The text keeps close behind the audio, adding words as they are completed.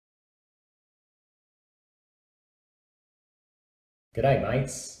G'day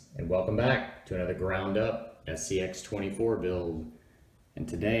mates, and welcome back to another ground up SCX24 build. And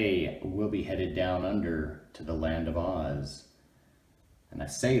today we'll be headed down under to the land of Oz. And I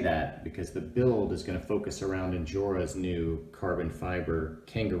say that because the build is going to focus around Injora's new carbon fiber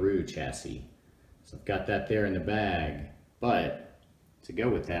Kangaroo chassis. So I've got that there in the bag, but to go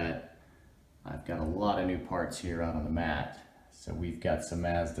with that, I've got a lot of new parts here out on the mat. So we've got some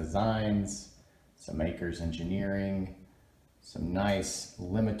Mazz designs, some Akers engineering, some nice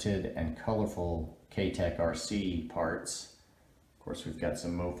limited and colorful Ktech RC parts. Of course, we've got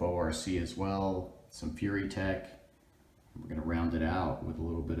some Mofo RC as well, some Fury Tech. We're going to round it out with a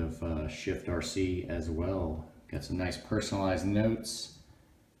little bit of Shift RC as well. Got some nice personalized notes,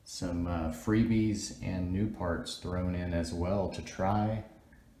 some freebies and new parts thrown in as well to try.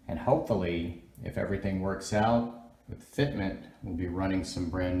 And hopefully, if everything works out with FITMENT, we'll be running some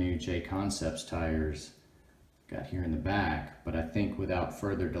brand new J Concepts tires got here in the back. But I think without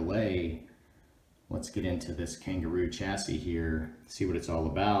further delay, let's get into this Kangaroo chassis here, see what it's all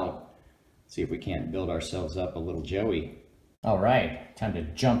about, see if we can't build ourselves up a little Joey. All right, time to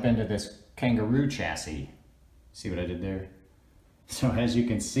jump into this Kangaroo chassis. See what I did there? So as you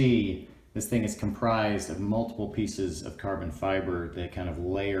can see, this thing is comprised of multiple pieces of carbon fiber that kind of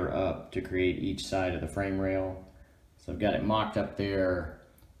layer up to create each side of the frame rail. So I've got it mocked up there.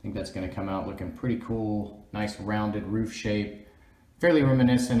 I think that's going to come out looking pretty cool. Nice rounded roof shape, fairly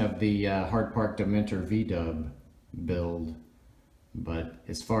reminiscent of the Hard Park Dementor vDub build. But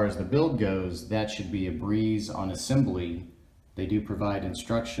as far as the build goes, that should be a breeze on assembly. They do provide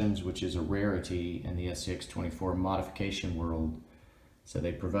instructions, which is a rarity in the SCX24 modification world. So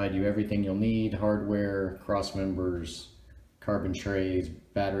they provide you everything you'll need: hardware, cross members, carbon trays,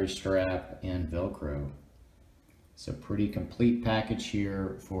 battery strap, and Velcro. So pretty complete package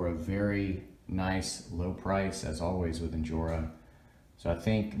here for a very nice low price, as always with Injora. So I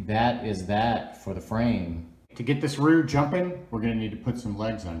think that is that for the frame. To get this Roo jumping, we're going to need to put some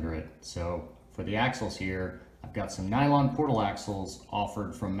legs under it. So for the axles here, I've got some nylon portal axles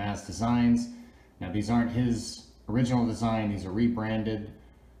offered from Mazz Designs. Now these aren't his original design, these are rebranded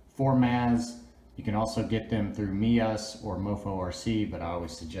for Mazz. You can also get them through Us or Mofo RC, but I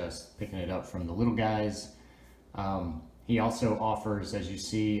always suggest picking it up from the little guys. He also offers, as you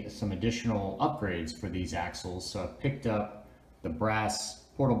see, some additional upgrades for these axles. So I've picked up the brass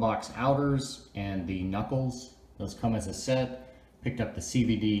portal box outers and the knuckles. Those come as a set. Picked up the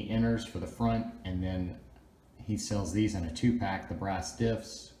CVD inners for the front, and then he sells these in a 2-pack, the brass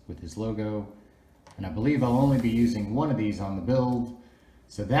diffs with his logo. And I believe I'll only be using one of these on the build.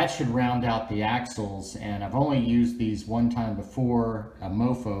 So that should round out the axles, and I've only used these one time before, a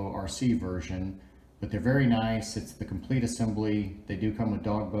Mofo RC version. But they're very nice. It's the complete assembly. They do come with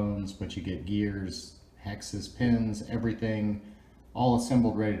dog bones, but you get gears, hexes, pins, everything, all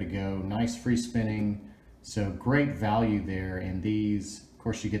assembled, ready to go. Nice free spinning. So great value there in these. Of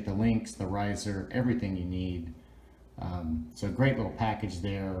course, you get the links, the riser, everything you need. So great little package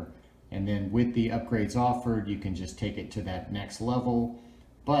there. And then with the upgrades offered, you can just take it to that next level.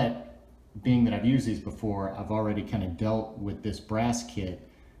 But being that I've used these before, I've already kind of dealt with this brass kit.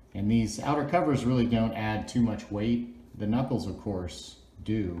 And these outer covers really don't add too much weight. The knuckles, of course,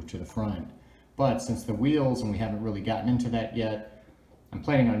 do to the front. But since the wheels, and we haven't really gotten into that yet, I'm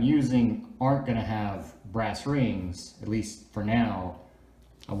planning on using, aren't going to have brass rings, at least for now.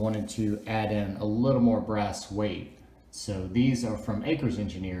 I wanted to add in a little more brass weight. So these are from Akers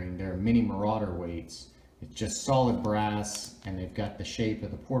Engineering. They're mini Marauder weights. It's just solid brass, and they've got the shape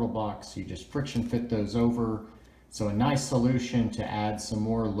of the portal box. You just friction fit those over. So a nice solution to add some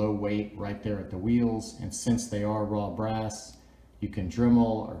more low weight right there at the wheels. And since they are raw brass, you can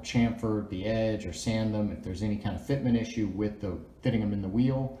Dremel or chamfer the edge or sand them if there's any kind of fitment issue with the fitting them in the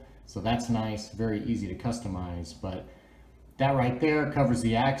wheel. So that's nice, very easy to customize. But that right there covers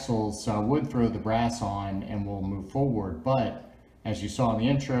the axles. So I would throw the brass on and we'll move forward. But as you saw in the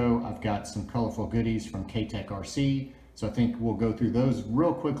intro, I've got some colorful goodies from Ktech RC. So I think we'll go through those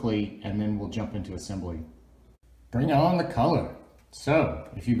real quickly and then we'll jump into assembly. Bring on the color. So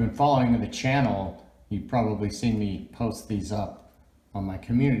if you've been following the channel, you've probably seen me post these up on my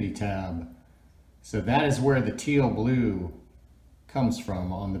community tab. So that is where the teal blue comes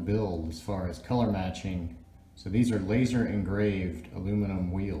from on the build as far as color matching. So these are laser engraved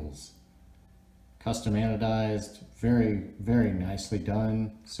aluminum wheels. Custom anodized, very, very nicely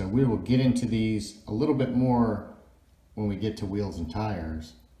done. So we will get into these a little bit more when we get to wheels and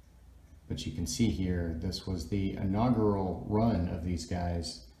tires. But you can see here, this was the inaugural run of these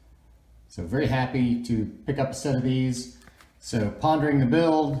guys. So very happy to pick up a set of these. So pondering the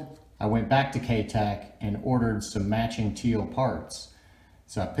build, I went back to Ktech and ordered some matching teal parts.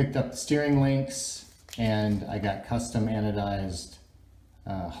 So I picked up the steering links and I got custom anodized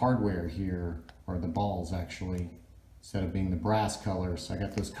hardware here, or the balls actually, instead of being the brass color. So I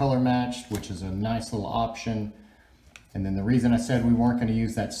got those color matched, which is a nice little option. And then the reason I said we weren't going to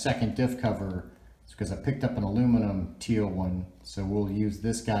use that second diff cover is because I picked up an aluminum teal one. So we'll use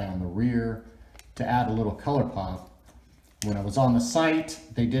this guy on the rear to add a little color pop. When I was on the site,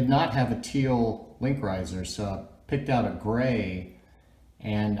 they did not have a teal link riser, so I picked out a gray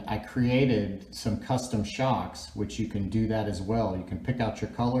and I created some custom shocks, which you can do that as well. You can pick out your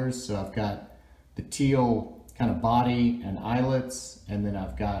colors. So I've got the teal kind of body and eyelets, and then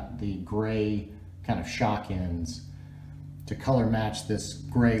I've got the gray kind of shock ends to color match this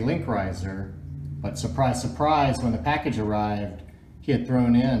gray link riser. But surprise, surprise, when the package arrived, he had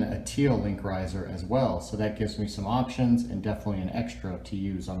thrown in a teal link riser as well. So that gives me some options and definitely an extra to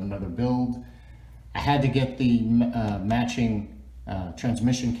use on another build. I had to get the matching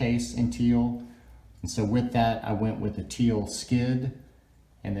transmission case in teal. And so with that, I went with a teal skid.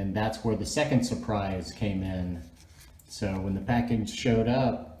 And then that's where the second surprise came in. So when the package showed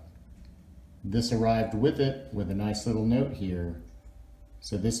up, this arrived with it with a nice little note here.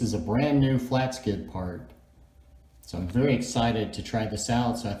 So this is a brand new flat skid part. So I'm very excited to try this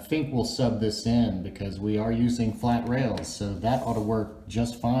out. So I think we'll sub this in because we are using flat rails. So that ought to work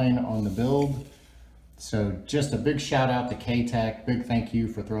just fine on the build. So just a big shout out to Ktech. Big thank you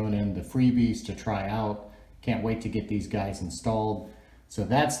for throwing in the freebies to try out. Can't wait to get these guys installed. So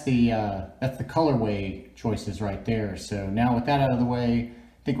that's the colorway choices right there. So now with that out of the way,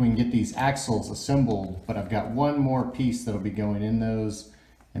 I think we can get these axles assembled, but I've got one more piece that'll be going in those.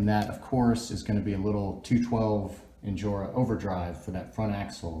 And that of course is going to be a little 212 Injora overdrive for that front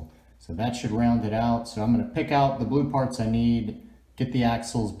axle. So that should round it out. So I'm going to pick out the blue parts I need, get the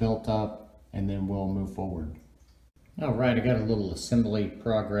axles built up, and then we'll move forward. All right, I got a little assembly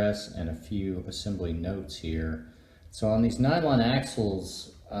progress and a few assembly notes here. So on these nylon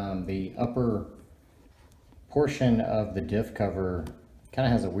axles, the upper portion of the diff cover kind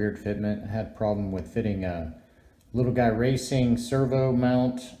of has a weird fitment. I had a problem with fitting a Little Guy Racing servo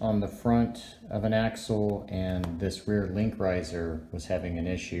mount on the front of an axle, and this rear link riser was having an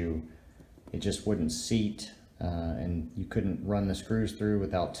issue. It just wouldn't seat, and you couldn't run the screws through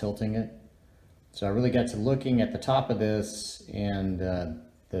without tilting it. So I really got to looking at the top of this, and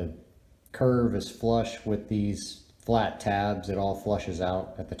the curve is flush with these flat tabs. It all flushes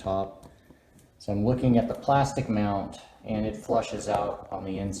out at the top. So I'm looking at the plastic mount, and it flushes out on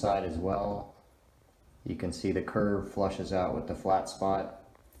the inside as well. You can see the curve flushes out with the flat spot.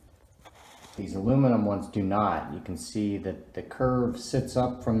 These aluminum ones do not. You can see that the curve sits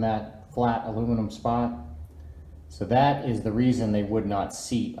up from that flat aluminum spot. So that is the reason they would not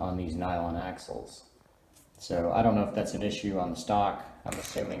seat on these nylon axles. So I don't know if that's an issue on the stock. I'm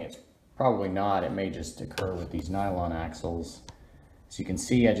assuming it's probably not. It may just occur with these nylon axles. So you can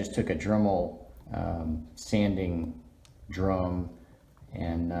see I just took a Dremel sanding drum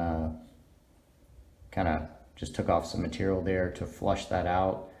and kind of just took off some material there to flush that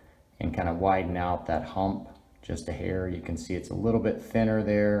out and kind of widen out that hump just a hair. You can see it's a little bit thinner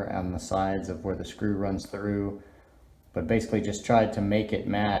there on the sides of where the screw runs through, but basically just tried to make it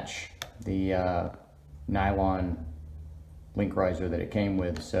match the nylon link riser that it came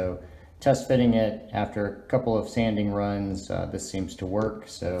with. So test fitting it after a couple of sanding runs, this seems to work.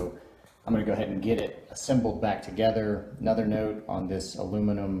 So I'm going to go ahead and get it assembled back together. Another note on this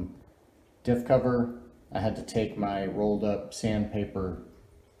aluminum diff cover, I had to take my rolled up sandpaper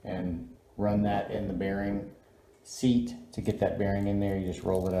and run that in the bearing seat to get that bearing in there. You just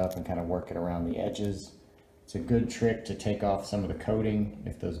roll it up and kind of work it around the edges. It's a good trick to take off some of the coating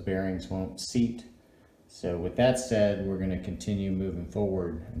if those bearings won't seat. So with that said, we're going to continue moving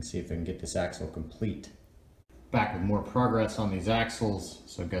forward and see if I can get this axle complete. Back with more progress on these axles.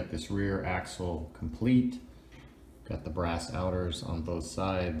 So I've got this rear axle complete. Got the brass outers on both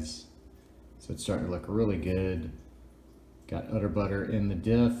sides. So it's starting to look really good. Got udder butter in the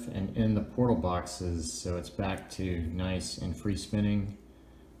diff and in the portal boxes, so it's back to nice and free spinning.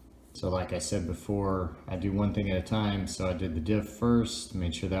 So like I said before, I do one thing at a time. So I did the diff first,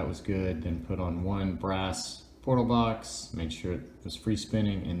 made sure that was good, then put on one brass portal box, made sure it was free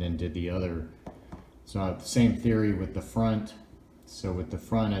spinning, and then did the other. So I have the same theory with the front. So with the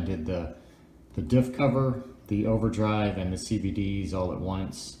front, I did the diff cover, the overdrive, and the CVDs all at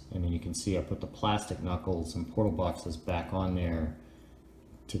once. And then you can see I put the plastic knuckles and portal boxes back on there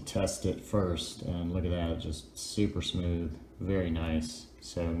to test it first. And look at that, just super smooth, very nice.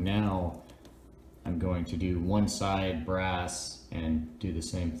 So now I'm going to do one side brass and do the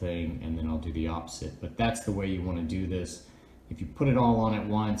same thing, and then I'll do the opposite. But that's the way you want to do this. If you put it all on at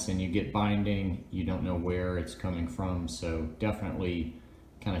once and you get binding, you don't know where it's coming from. So definitely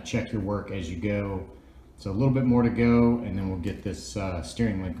kind of check your work as you go. So a little bit more to go, and then we'll get this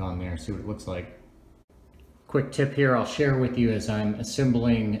steering link on there, see what it looks like. Quick tip here I'll share with you as I'm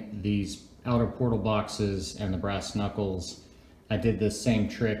assembling these outer portal boxes and the brass knuckles. I did this same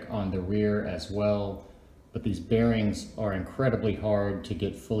trick on the rear as well, but these bearings are incredibly hard to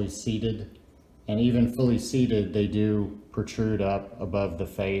get fully seated, and even fully seated they do protrude up above the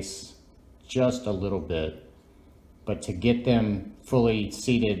face just a little bit. But to get them fully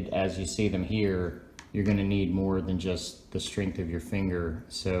seated as you see them here, you're going to need more than just the strength of your finger.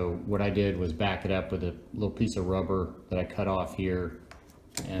 So what I did was back it up with a little piece of rubber that I cut off here,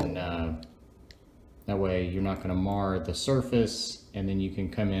 and that way you're not going to mar the surface, and then you can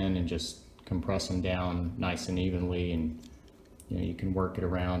come in and just compress them down nice and evenly, and you can work it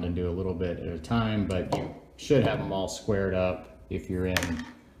around and do a little bit at a time, but you should have them all squared up if you're in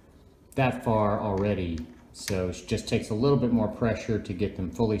that far already. So it just takes a little bit more pressure to get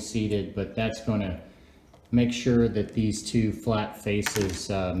them fully seated, but that's going to make sure that these two flat faces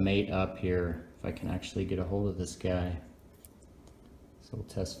mate up here. If I can actually get a hold of this guy. So we'll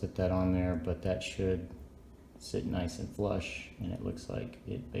test fit that on there, but that should sit nice and flush, and it looks like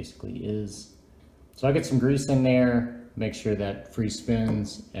it basically is. So I get some grease in there, make sure that free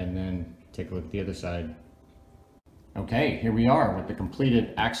spins, and then take a look at the other side. Okay, here we are with the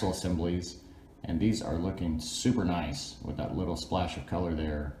completed axle assemblies, and these are looking super nice with that little splash of color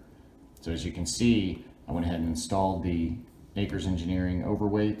there. So as you can see, I went ahead and installed the Akers Engineering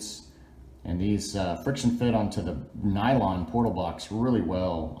overweights, and these friction fit onto the nylon portal box really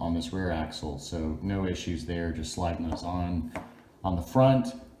well on this rear axle, so no issues there, just sliding those on. On the front,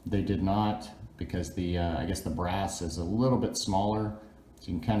 they did not, because the I guess the brass is a little bit smaller,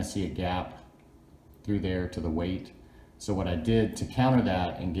 so you can kind of see a gap through there to the weight. So what I did to counter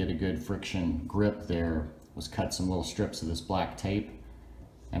that and get a good friction grip there was cut some little strips of this black tape,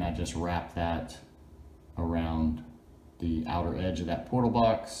 and I just wrapped that around the outer edge of that portal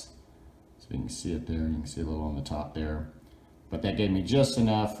box. So you can see it there, you can see a little on the top there. But that gave me just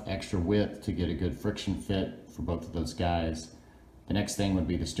enough extra width to get a good friction fit for both of those guys. The next thing would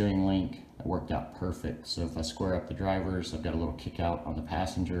be the steering link. It worked out perfect. So if I square up the drivers, I've got a little kick out on the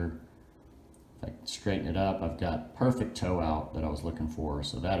passenger. If I straighten it up, I've got perfect toe out that I was looking for.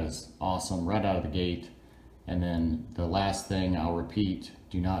 So that is awesome right out of the gate. And then the last thing I'll repeat,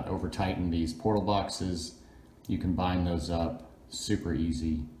 do not over tighten these portal boxes. You can bind those up super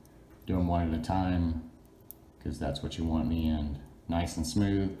easy. Do them one at a time, because that's what you want in the end, nice and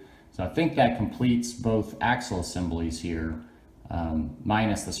smooth. So I think that completes both axle assemblies here,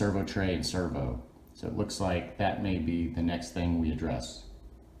 minus the servo tray and servo. So it looks like that may be the next thing we address.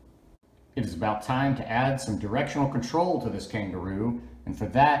 It is about time to add some directional control to this Kangaroo, and for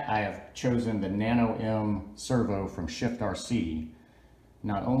that I have chosen the Nano M servo from Shift RC,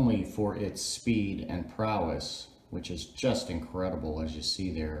 not only for its speed and prowess, which is just incredible as you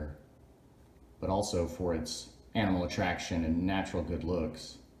see there, but also for its animal attraction and natural good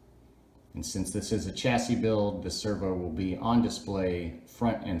looks. And since this is a chassis build, the servo will be on display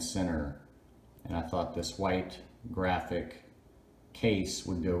front and center. And I thought this white graphic case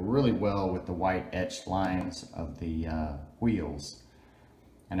would go really well with the white etched lines of the wheels.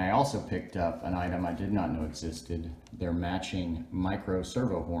 And I also picked up an item I did not know existed, their matching micro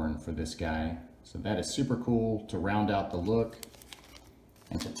servo horn for this guy. So that is super cool to round out the look.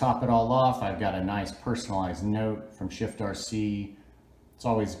 And to top it all off, I've got a nice personalized note from Shift RC. It's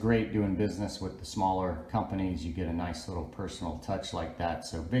always great doing business with the smaller companies. You get a nice little personal touch like that.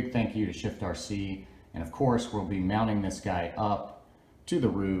 So big thank you to Shift RC. And of course, we'll be mounting this guy up to the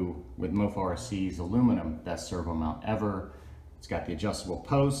roo with Mofo RC's aluminum best servo mount ever. It's got the adjustable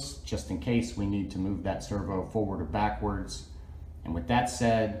posts just in case we need to move that servo forward or backwards. And with that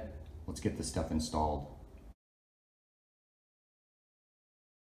said, let's get this stuff installed.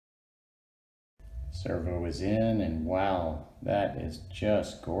 Servo is in, and wow, that is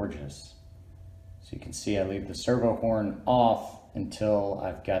just gorgeous. So you can see I leave the servo horn off until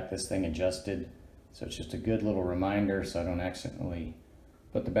I've got this thing adjusted. So it's just a good little reminder so I don't accidentally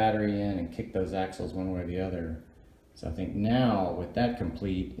put the battery in and kick those axles one way or the other. So I think now with that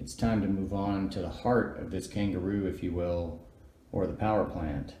complete, it's time to move on to the heart of this Kangaroo, if you will, or the power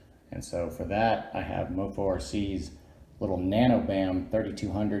plant. And so for that, I have Mofo RC's little NanoBam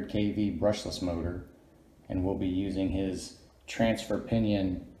 3200 kV brushless motor, and we'll be using his transfer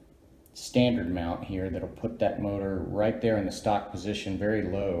pinion standard mount here that'll put that motor right there in the stock position very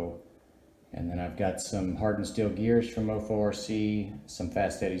low, And then I've got some hardened steel gears from Mofo RC, some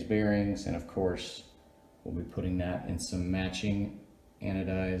Fast Eddie's bearings, and of course, we'll be putting that in some matching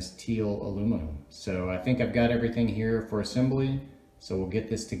anodized teal aluminum. So I think I've got everything here for assembly. So we'll get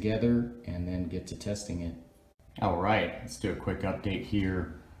this together and then get to testing it. All right, let's do a quick update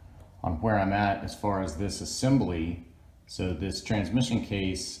here on where I'm at as far as this assembly. So this transmission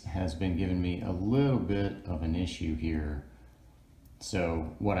case has been giving me a little bit of an issue here.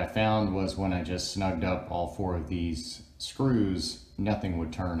 So what I found was when I just snugged up all 4 of these screws, nothing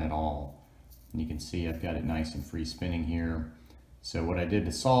would turn at all. And you can see I've got it nice and free spinning here. So what I did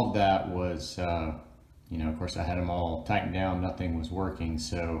to solve that was, you know, of course I had them all tightened down, nothing was working.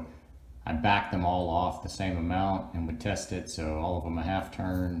 So I backed them all off the same amount and would test it. So all of them a half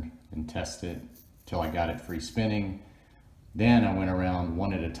turned and test it till I got it free spinning. Then I went around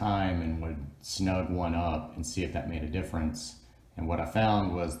one at a time and would snug one up and see if that made a difference. And what I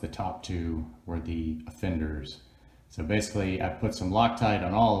found was the top 2 were the offenders. So basically I put some Loctite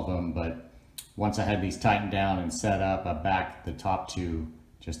on all of them, but once I had these tightened down and set up, I backed the top 2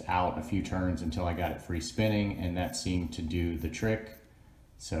 just out a few turns until I got it free spinning, and that seemed to do the trick.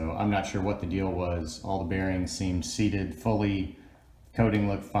 So I'm not sure what the deal was. All the bearings seemed seated fully, coating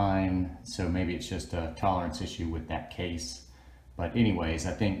looked fine, so maybe it's just a tolerance issue with that case. But anyways,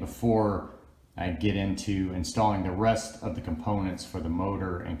 I think before I get into installing the rest of the components for the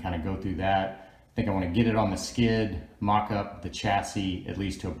motor and kind of go through that, I think I want to get it on the skid, mock up the chassis at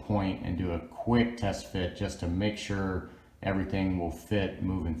least to a point, and do a quick test fit just to make sure everything will fit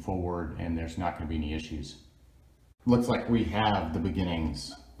moving forward and there's not going to be any issues. Looks like we have the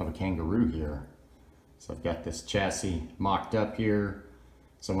beginnings of a Kangaroo here. So I've got this chassis mocked up here.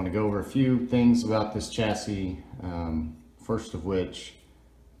 So I want to go over a few things about this chassis. First of which,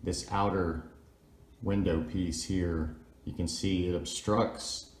 this outer window piece here, you can see it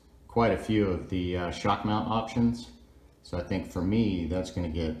obstructs quite a few of the shock mount options. So I think for me, that's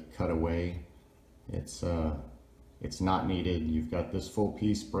going to get cut away. It's not needed. You've got this full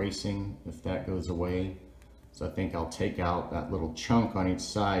piece bracing if that goes away. So I think I'll take out that little chunk on each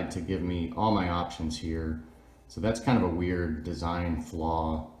side to give me all my options here. So that's kind of a weird design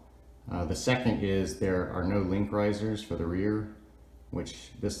flaw. The second is there are no link risers for the rear, which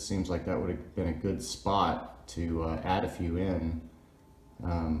this seems like that would have been a good spot to add a few in.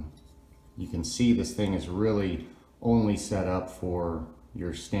 You can see this thing is really only set up for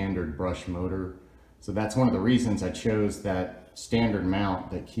your standard brush motor. So that's one of the reasons I chose that standard mount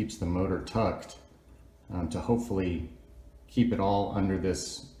that keeps the motor tucked, to hopefully keep it all under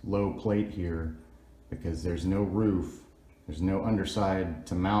this low plate here, because there's no roof, there's no underside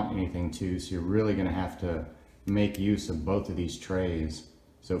to mount anything to, so you're really going to have to make use of both of these trays.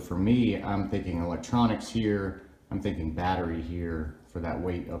 So for me, I'm thinking electronics here, I'm thinking battery here for that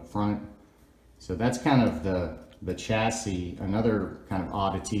weight up front. So that's kind of the chassis. Another kind of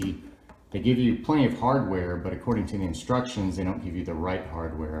oddity, they give you plenty of hardware, but according to the instructions, they don't give you the right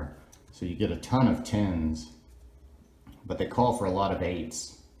hardware. So you get a ton of 10s, but they call for a lot of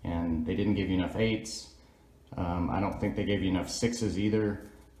 8s, and they didn't give you enough 8s. I don't think they gave you enough 6s either.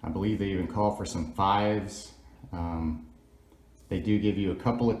 I believe they even call for some 5s. They do give you a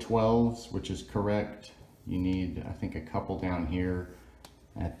couple of 12s, which is correct. You need, I think, a couple down here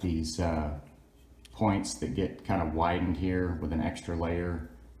at these points that get kind of widened here with an extra layer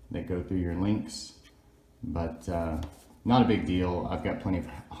that go through your links. But not a big deal. I've got plenty of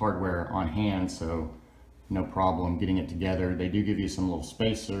hardware on hand, so no problem getting it together. They do give you some little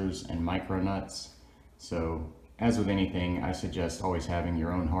spacers and micro nuts. So as with anything, I suggest always having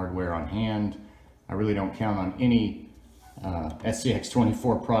your own hardware on hand. I really don't count on any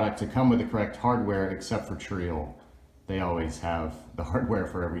SCX24 product to come with the correct hardware except for Trio. They always have the hardware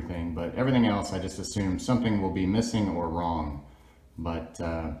for everything, but everything else I just assume something will be missing or wrong. But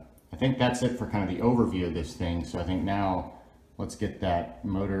I think that's it for kind of the overview of this thing. So I think now let's get that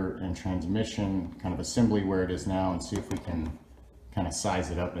motor and transmission kind of assembly where it is now and see if we can kind of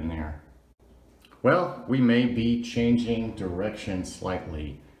size it up in there. Well, we may be changing direction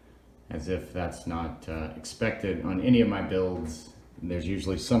slightly, as if that's not expected on any of my builds. There's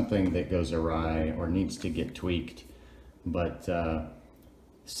usually something that goes awry or needs to get tweaked. But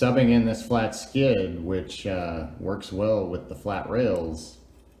subbing in this flat skid, which works well with the flat rails,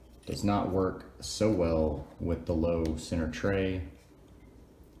 does not work so well with the low center tray.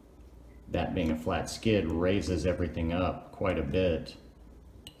 That being a flat skid raises everything up quite a bit,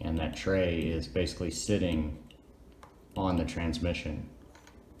 and that tray is basically sitting on the transmission.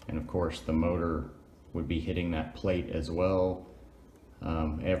 And of course the motor would be hitting that plate as well.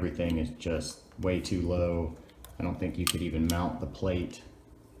 Everything is just way too low. I don't think you could even mount the plate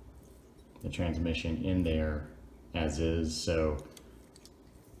the transmission in there as is. So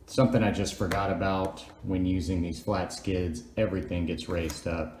something I just forgot about when using these flat skids, everything gets raised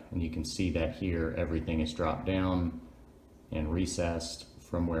up, and you can see that here, everything is dropped down and recessed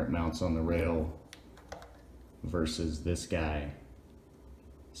from where it mounts on the rail versus this guy.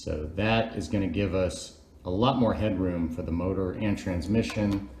 So that is going to give us a lot more headroom for the motor and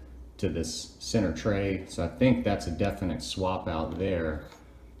transmission to this center tray. So I think that's a definite swap out there.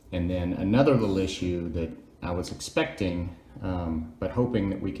 And then another little issue that I was expecting, but hoping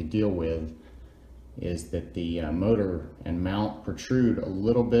that we could deal with, is that the motor and mount protrude a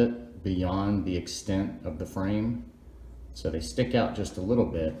little bit beyond the extent of the frame. So they stick out just a little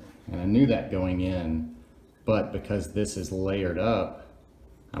bit, and I knew that going in, but because this is layered up,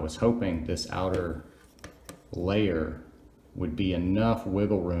 I was hoping this outer layer would be enough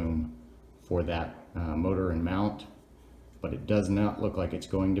wiggle room for that motor and mount, but it does not look like it's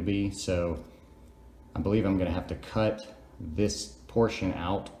going to be. So I believe I'm going to have to cut this portion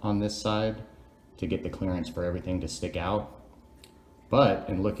out on this side to get the clearance for everything to stick out. But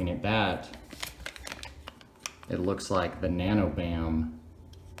in looking at that, it looks like the Nano BAM,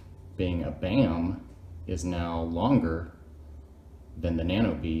 being a BAM, is now longer than the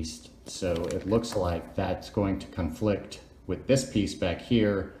Nano Beast. So it looks like that's going to conflict with this piece back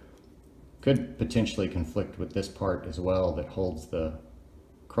here. Could potentially conflict with this part as well that holds the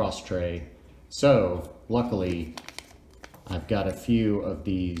cross tray. So luckily, I've got a few of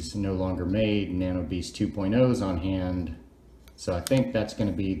these no longer made Nano Beast 2.0s on hand. So I think that's going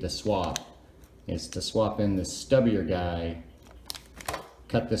to be the swap, is to swap in this stubbier guy,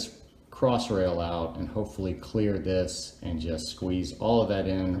 cut this cross rail out, and hopefully clear this and just squeeze all of that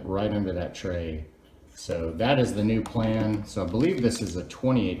in right under that tray. So that is the new plan. So I believe this is a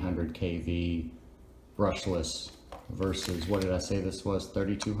 2800 kV brushless versus, what did I say this was,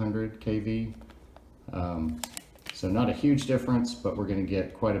 3200 kV. So not a huge difference, but we're going to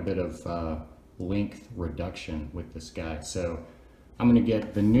get quite a bit of length reduction with this guy. So I'm going to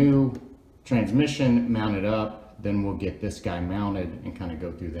get the new transmission mounted up, then we'll get this guy mounted and kind of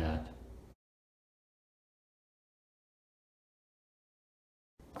go through that.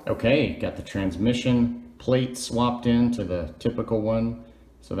 Okay, got the transmission plate swapped in to the typical one.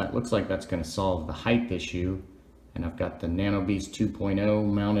 So that looks like that's going to solve the height issue. And I've got the Nano Beast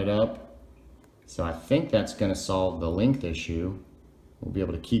 2.0 mounted up. So I think that's going to solve the length issue. We'll be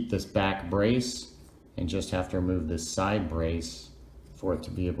able to keep this back brace and just have to remove this side brace for it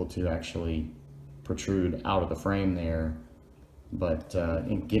to be able to actually protrude out of the frame there. But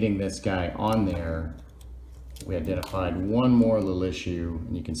in getting this guy on there, we identified one more little issue,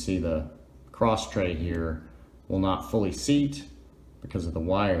 and you can see the cross tray here will not fully seat because of the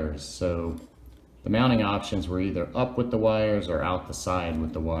wires. So the mounting options were either up with the wires or out the side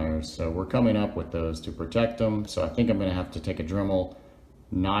with the wires. So we're coming up with those to protect them. So I think I'm going to have to take a Dremel,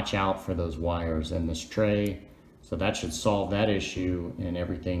 notch out for those wires in this tray. So that should solve that issue, and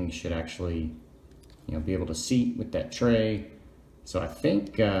everything should actually, be able to seat with that tray. So I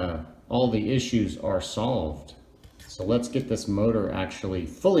think all the issues are solved. So let's get this motor actually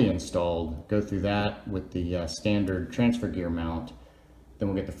fully installed, go through that with the standard transfer gear mount. Then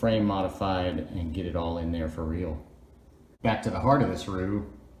we'll get the frame modified and get it all in there for real. Back to the heart of this roux.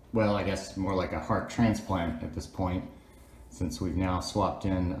 Well, I guess more like a heart transplant at this point, since we've now swapped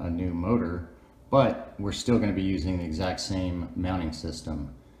in a new motor, but we're still going to be using the exact same mounting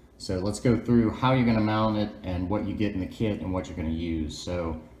system. So let's go through how you're going to mount it and what you get in the kit and what you're going to use.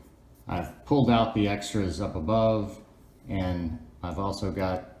 So I've pulled out the extras up above, and I've also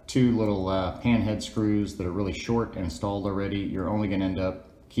got two little pan head screws that are really short installed already. You're only going to end up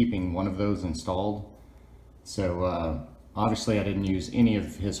keeping one of those installed. So obviously I didn't use any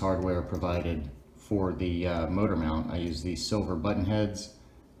of his hardware provided for the motor mount. I used these silver button heads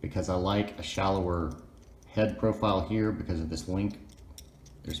because I like a shallower head profile here because of this link.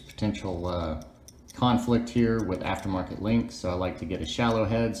 There's potential conflict here with aftermarket links, so I like to get a shallow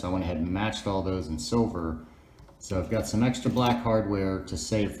head, so I went ahead and matched all those in silver. So I've got some extra black hardware to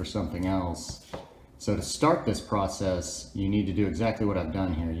save for something else. So to start this process, you need to do exactly what I've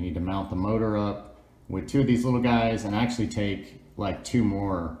done here. You need to mount the motor up with two of these little guys, and actually take like two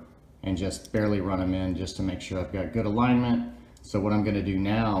more and just barely run them in just to make sure I've got good alignment. So what I'm going to do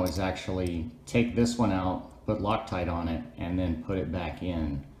now is actually take this one out, put Loctite on it, and then put it back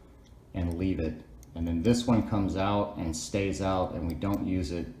in and leave it. And then this one comes out and stays out, and we don't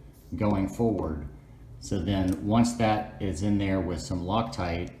use it going forward. So then once that is in there with some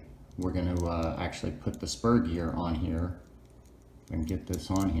Loctite, we're going to actually put the spur gear on here and get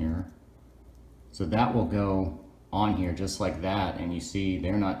this on here. So that will go on here just like that, and you see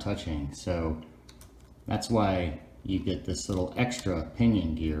they're not touching. So that's why you get this little extra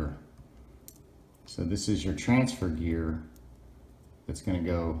pinion gear. So this is your transfer gear that's going to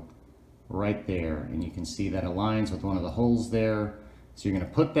go right there, and you can see that aligns with one of the holes there. So you're going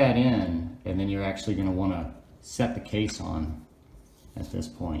to put that in, and then you're actually going to want to set the case on at this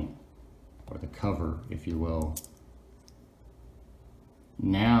point, or the cover, if you will.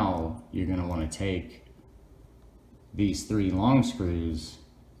 Now you're going to want to take these 3 long screws,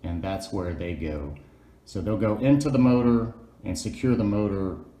 and that's where they go. So they'll go into the motor and secure the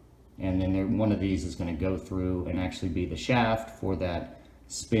motor, and then one of these is going to go through and actually be the shaft for that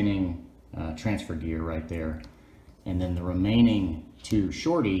spinning transfer gear right there. And then the remaining 2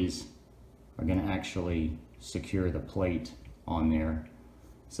 shorties are going to actually secure the plate on there.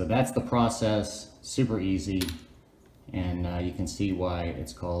 So that's the process, super easy, and you can see why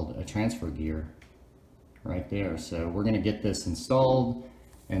it's called a transfer gear right there. So we're going to get this installed,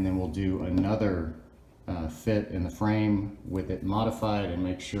 and then we'll do another fit in the frame with it modified and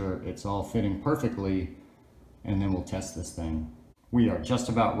make sure it's all fitting perfectly, and then we'll test this thing. We are just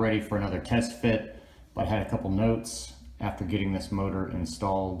about ready for another test fit, but I had a couple notes after getting this motor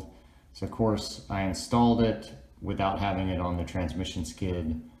installed. So of course I installed it without having it on the transmission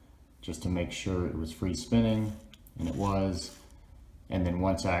skid, just to make sure it was free spinning, and it was. And then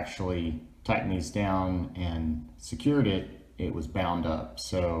once I actually tightened these down and secured it, it was bound up.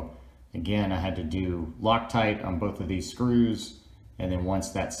 So again, I had to do Loctite on both of these screws, and then once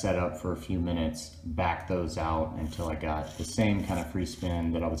that's set up for a few minutes, back those out until I got the same kind of free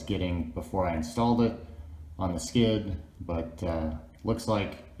spin that I was getting before I installed it on the skid. But looks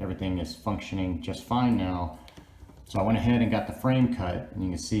like everything is functioning just fine now. So I went ahead and got the frame cut, and you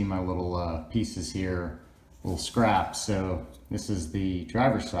can see my little pieces here, little scraps. So this is the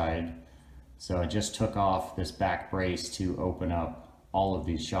driver's side. So I just took off this back brace to open up all of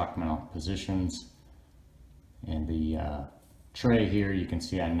these shock mount positions, and the tray here, you can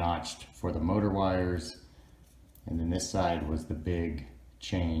see I notched for the motor wires, and then this side was the big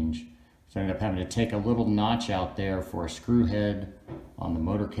change. So I ended up having to take a little notch out there for a screw head on the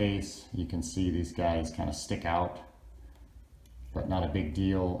motor case. You can see these guys kind of stick out, but not a big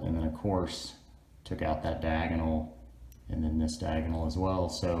deal. And then of course took out that diagonal, and then this diagonal as well.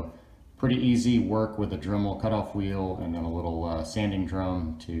 So pretty easy work with a Dremel cutoff wheel and then a little sanding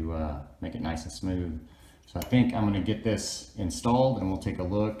drum to make it nice and smooth. So I think I'm going to get this installed, and we'll take a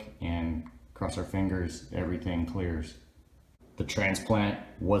look and cross our fingers everything clears. The transplant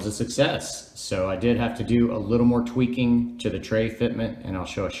was a success. So I did have to do a little more tweaking to the tray fitment, and I'll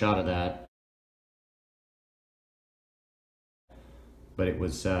show a shot of that. But it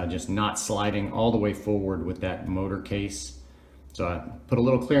was just not sliding all the way forward with that motor case. So I put a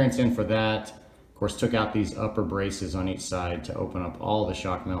little clearance in for that. Of course, took out these upper braces on each side to open up all the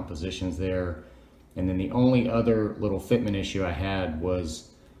shock mount positions there. And then the only other little fitment issue I had was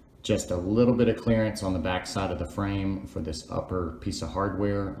just a little bit of clearance on the back side of the frame for this upper piece of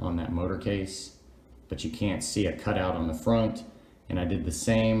hardware on that motor case, but you can't see a cutout on the front. And I did the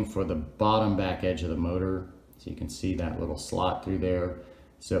same for the bottom back edge of the motor. So you can see that little slot through there.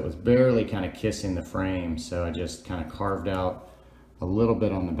 So it was barely kind of kissing the frame. So I just kind of carved out a little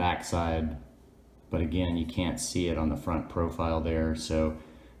bit on the back side, but again, you can't see it on the front profile there. So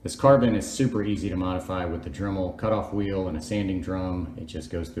this carbon is super easy to modify with the Dremel cutoff wheel and a sanding drum. It just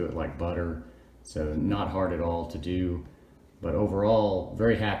goes through it like butter. So not hard at all to do, but overall,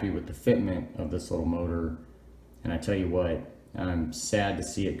 very happy with the fitment of this little motor. And I tell you what, I'm sad to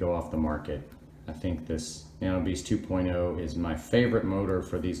see it go off the market. I think this NanoBeast 2.0 is my favorite motor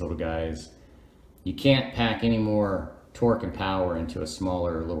for these little guys. You can't pack any more torque and power into a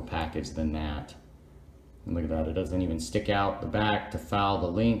smaller little package than that. And look at that, it doesn't even stick out the back to foul the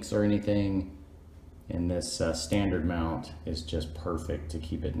links or anything. And this standard mount is just perfect to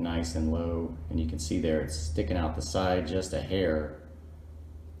keep it nice and low. And you can see there, it's sticking out the side just a hair.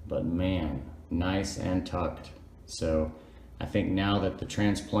 But man, nice and tucked. So I think now that the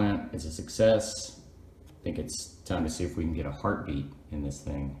transplant is a success, I think it's time to see if we can get a heartbeat in this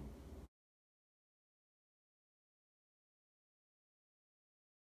thing.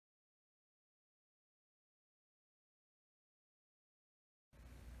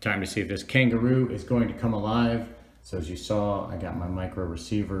 Time to see if this Kangaroo is going to come alive. So as you saw, I got my micro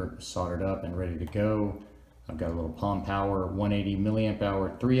receiver soldered up and ready to go. I've got a little Palm Power 180 milliamp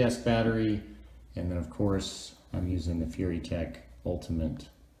hour 3S battery. And then of course, I'm using the FuryTech Ultimate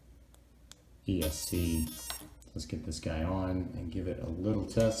ESC. Let's get this guy on and give it a little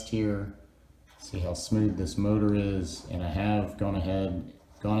test here. See how smooth this motor is. And I have gone ahead,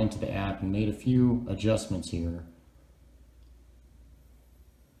 gone into the app and made a few adjustments here.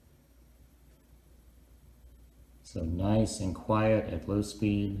 So nice and quiet at low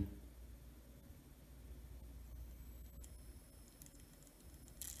speed.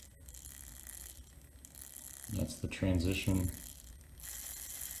 That's the transition.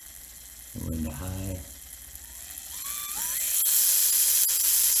 And we're into high.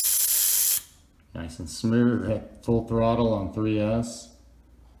 Nice and smooth at full throttle on 3S.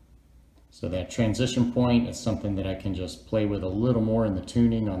 So that transition point is something that I can just play with a little more in the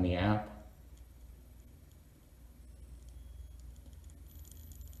tuning on the app.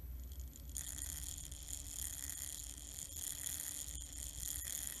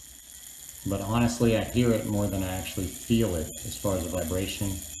 But honestly, I hear it more than I actually feel it as far as the vibration.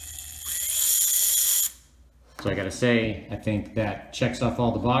 So I gotta say, I think that checks off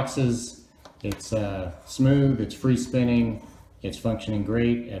all the boxes. It's smooth, it's free spinning, it's functioning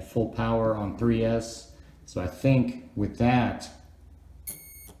great at full power on 3S. So I think with that,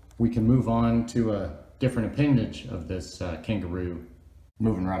 we can move on to a different appendage of this Kangaroo.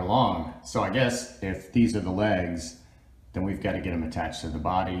 Moving right along. So I guess if these are the legs, then we've got to get them attached to the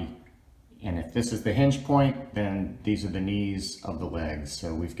body. And if this is the hinge point, then these are the knees of the legs.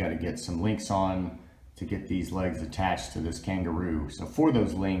 So we've got to get some links on to get these legs attached to this Kangaroo. So for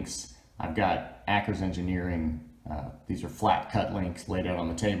those links, I've got Akers Engineering. These are flat cut links laid out on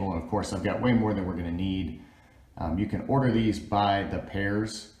the table. And of course, I've got way more than we're going to need. You can order these by the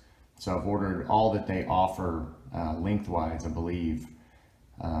pairs. So I've ordered all that they offer lengthwise, I believe.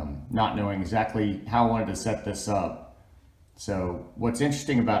 Not knowing exactly how I wanted to set this up. So what's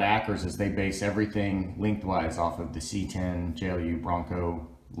interesting about Akers is they base everything lengthwise off of the C10 JLU Bronco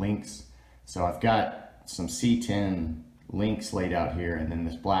links. So I've got some C10 links laid out here, and then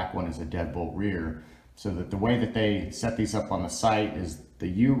this black one is a deadbolt rear. So that the way that they set these up on the site is the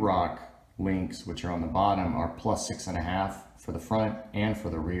U-Rock links, which are on the bottom, are +6.5 for the front and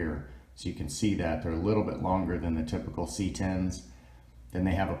for the rear. So you can see that they're a little bit longer than the typical C10s. Then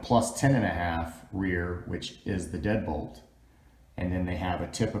they have a +10.5 rear, which is the deadbolt. And then they have a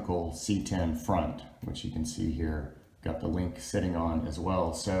typical C10 front, which you can see here, got the link sitting on as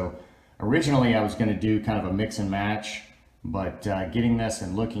well. So originally I was going to do kind of a mix and match, but getting this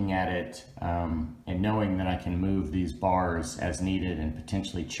and looking at it and knowing that I can move these bars as needed and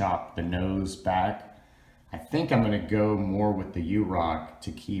potentially chop the nose back, I think I'm going to go more with the U-Rock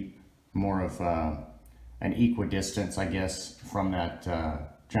to keep more of an equidistance, I guess, from that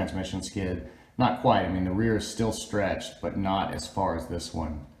transmission skid. Not quite. I mean, the rear is still stretched, but not as far as this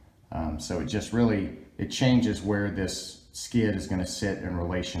one. So it just really, it changes where this skid is going to sit in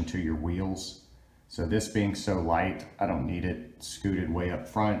relation to your wheels. So this being so light, I don't need it scooted way up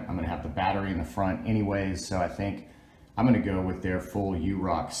front. I'm going to have the battery in the front anyways. So I think I'm going to go with their full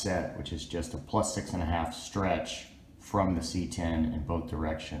U-Rock set, which is just a +6.5 stretch from the C10 in both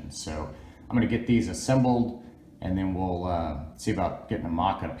directions. So I'm going to get these assembled, and then we'll see about getting a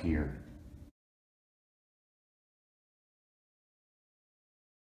mock-up here.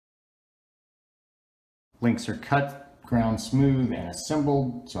 Links are cut, ground smooth, and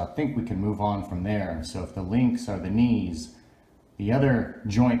assembled, so I think we can move on from there. So if the links are the knees, the other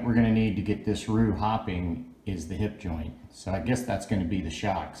joint we're going to need to get this roo hopping is the hip joint. So I guess that's going to be the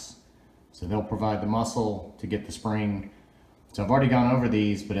shocks. So they'll provide the muscle to get the spring. So I've already gone over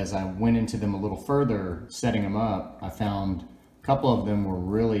these, but as I went into them a little further, setting them up, I found a couple of them were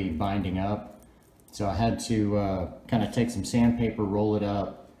really binding up. So I had to kind of take some sandpaper, roll it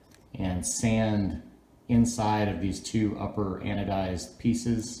up, and sand inside of these two upper anodized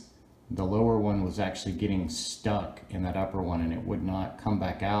pieces. The lower one was actually getting stuck in that upper one, and it would not come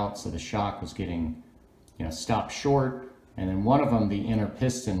back out. So the shock was getting, stopped short. And then one of them, the inner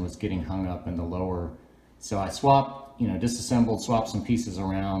piston, was getting hung up in the lower. So I swapped, disassembled, swapped some pieces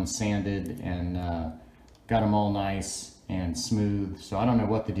around, sanded, and got them all nice and smooth. So I don't know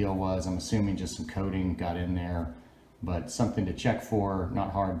what the deal was. I'm assuming just some coating got in there, but something to check for,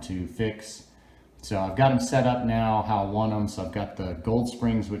 not hard to fix. So I've got them set up now how I want them. So I've got the gold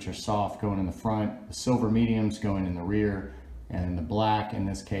springs, which are soft, going in the front, the silver mediums going in the rear, and the black in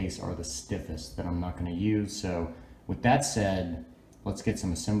this case are the stiffest that I'm not going to use. So with that said, let's get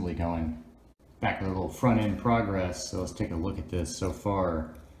some assembly going. Back to the little front end progress. So let's take a look at this so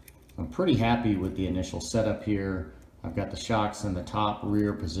far. I'm pretty happy with the initial setup here. I've got the shocks in the top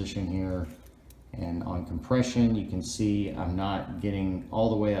rear position here. And on compression, you can see I'm not getting all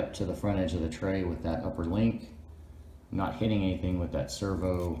the way up to the front edge of the tray with that upper link. I'm not hitting anything with that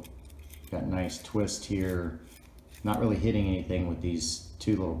servo. Got a nice twist here. Not really hitting anything with these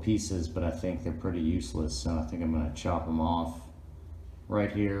two little pieces, but I think they're pretty useless. So I think I'm going to chop them off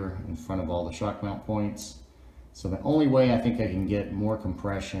right here in front of all the shock mount points. So the only way I think I can get more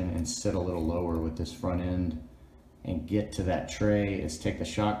compression and sit a little lower with this front end and get to that tray is take the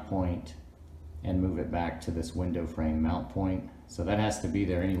shock point and move it back to this window frame mount point. So that has to be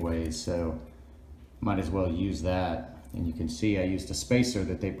there anyways, so might as well use that. And you can see I used a spacer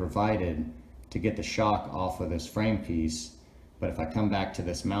that they provided to get the shock off of this frame piece. But if I come back to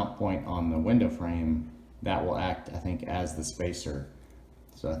this mount point on the window frame, that will act, I think, as the spacer.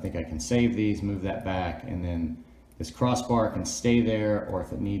 So I think I can save these, move that back, and then this crossbar can stay there, or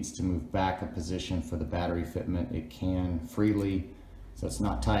if it needs to move back a position for the battery fitment, it can freely. So it's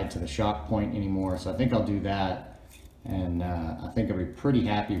not tied to the shock point anymore. So I think I'll do that, and I think I'll be pretty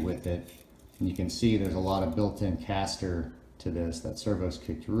happy with it. And you can see there's a lot of built-in caster to this. That servo's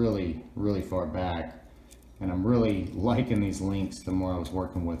kicked really, really far back. And I'm really liking these links the more I was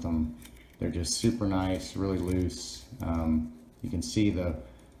working with them. They're just super nice, really loose. You can see the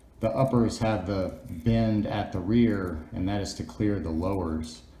uppers have the bend at the rear, and that is to clear the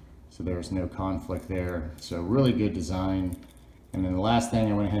lowers. So there's no conflict there. So really good design. And then the last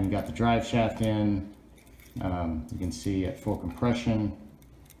thing, I went ahead and got the drive shaft in. You can see at full compression,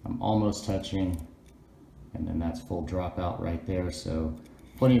 I'm almost touching, and then that's full dropout right there. So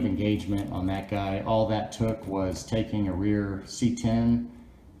plenty of engagement on that guy. All that took was taking a rear C10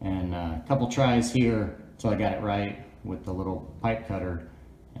 and a couple tries here until I got it right with the little pipe cutter,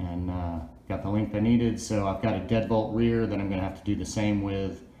 and got the length I needed. So I've got a deadbolt rear that I'm gonna have to do the same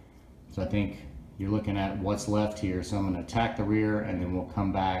with. So I think you're looking at what's left here. So I'm gonna attack the rear, and then we'll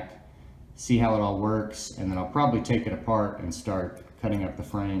come back, see how it all works, and then I'll probably take it apart and start cutting up the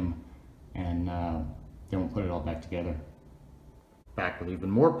frame, and then we'll put it all back together. Back with even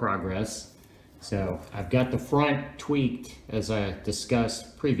more progress. So I've got the front tweaked as I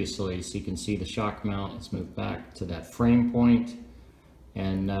discussed previously, so you can see the shock mount is moved back to that frame point,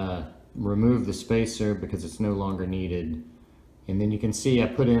 and remove the spacer because it's no longer needed. And then you can see I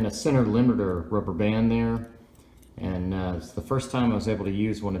put in a center limiter rubber band there, and it's the first time I was able to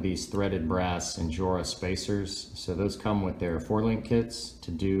use one of these threaded brass Injora spacers. So those come with their 4-link kits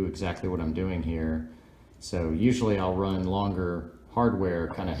to do exactly what I'm doing here. So usually I'll run longer hardware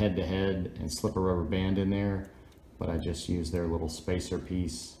kind of head to head and slip a rubber band in there, but I just use their little spacer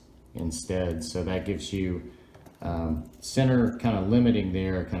piece instead. So that gives you center kind of limiting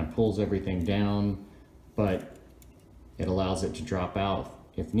there, kind of pulls everything down, but it allows it to drop out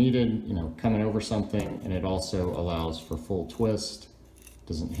if needed, you know, coming over something, and it also allows for full twist,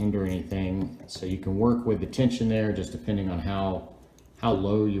 doesn't hinder anything. So you can work with the tension there just depending on how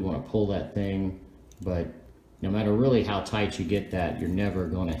low you want to pull that thing, but no matter really how tight you get that, you're never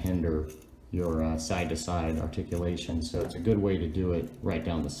going to hinder your side-to-side articulation. So it's a good way to do it right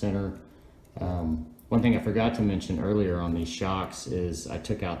down the center. One thing I forgot to mention earlier on these shocks is I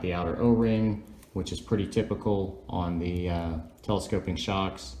took out the outer O-ring, which is pretty typical on the telescoping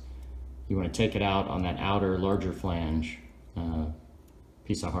shocks. You want to take it out on that outer larger flange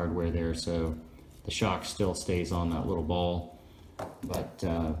piece of hardware there, so the shock still stays on that little ball. But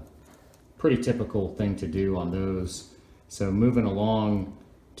pretty typical thing to do on those. So moving along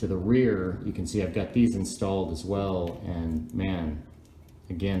to the rear, you can see I've got these installed as well, and man,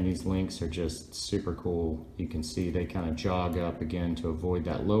 again, these links are just super cool. You can see they kind of jog up again to avoid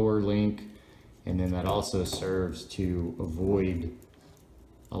that lower link, and then that also serves to avoid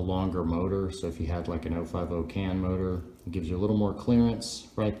a longer motor. So if you had like an 050 can motor, it gives you a little more clearance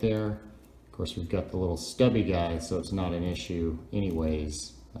right there. Of course, we've got the little stubby guy, so it's not an issue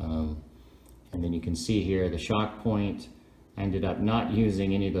anyways. And then you can see here the shock point. I ended up not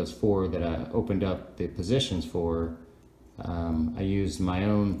using any of those 4 that I opened up the positions for. I used my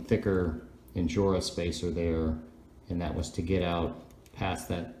own thicker Injora spacer there, and that was to get out past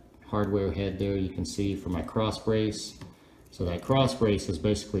that hardware head there, you can see, for my cross brace. So that cross brace is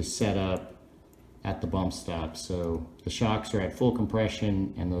basically set up at the bump stop. So the shocks are at full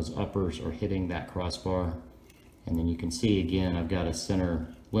compression and those uppers are hitting that crossbar. And then you can see again, I've got a center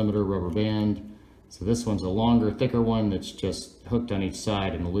limiter rubber band. So this one's a longer, thicker one that's just hooked on each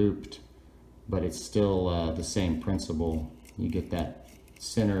side and looped, but it's still the same principle. You get that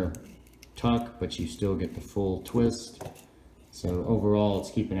center tuck, but you still get the full twist. So overall,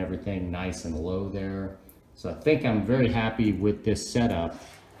 it's keeping everything nice and low there. So I think I'm very happy with this setup,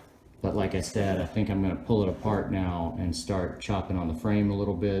 but like I said, I think I'm going to pull it apart now and start chopping on the frame a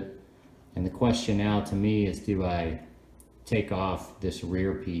little bit. And the question now to me is, do I take off this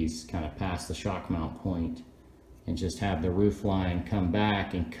rear piece kind of past the shock mount point and just have the roof line come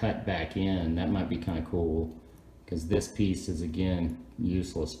back and cut back in? That might be kind of cool, because this piece is again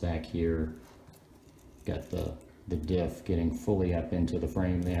useless back here. Got the diff getting fully up into the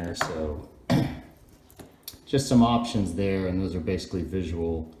frame there. So just some options there, and those are basically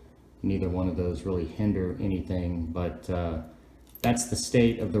visual neither one of those really hinder anything, but that's the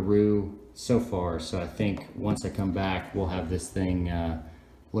state of the Roo so far. So I think once I come back, we'll have this thing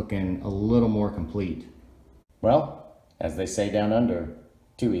looking a little more complete. Well, as they say down under,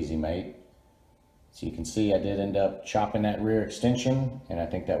 too easy, mate. So you can see I did end up chopping that rear extension, and I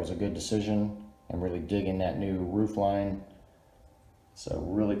think that was a good decision. I'm really digging that new roof line. So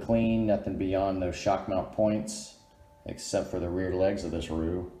really clean, nothing beyond those shock mount points, except for the rear legs of this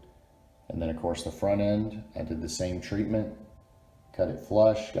Roo. And then of course the front end, I did the same treatment, cut it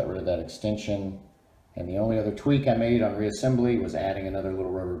flush, got rid of that extension. And the only other tweak I made on reassembly was adding another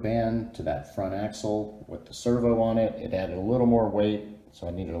little rubber band to that front axle with the servo on it. It added a little more weight, so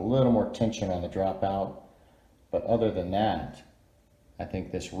I needed a little more tension on the dropout. But other than that, I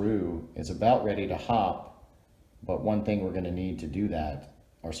think this Roo is about ready to hop. But one thing we're gonna need to do that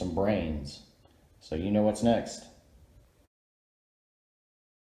are some brains. So you know what's next.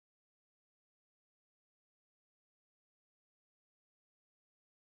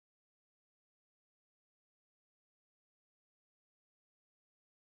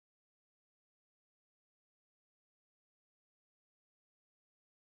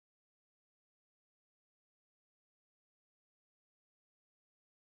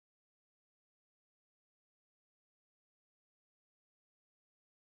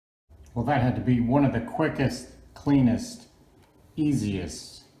 Well, that had to be one of the quickest, cleanest,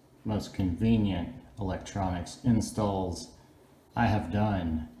 easiest, most convenient electronics installs I have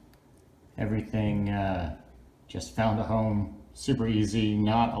done. Everything just found a home, super easy,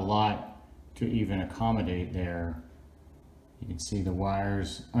 not a lot to even accommodate there. You can see the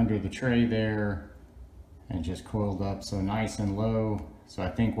wires under the tray there and just coiled up so nice and low. So I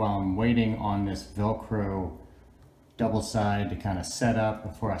think while I'm waiting on this Velcro double side to kind of set up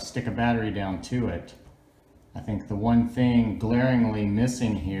before I stick a battery down to it, I think the one thing glaringly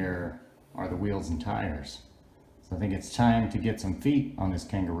missing here are the wheels and tires. So I think it's time to get some feet on this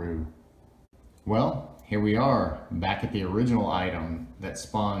Kangaroo. Well, here we are back at the original item that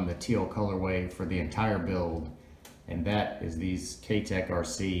spawned the teal colorway for the entire build, and that is these Ktech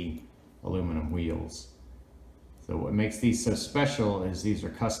RC aluminum wheels. So what makes these so special is these are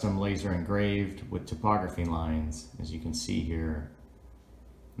custom laser engraved with topography lines, as you can see here.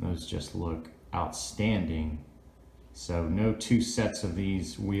 Those just look outstanding. So no two sets of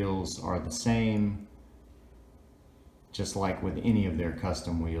these wheels are the same, just like with any of their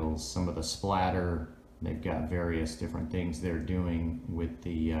custom wheels. Some of the splatter, they've got various different things they're doing with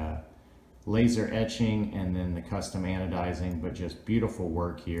the laser etching and then the custom anodizing, but just beautiful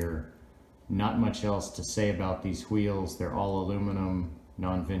work here. Not much else to say about these wheels. They're all aluminum,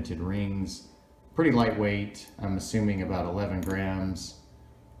 non-vented rings. Pretty lightweight, I'm assuming about 11 grams.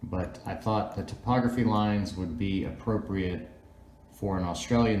 But I thought the topography lines would be appropriate for an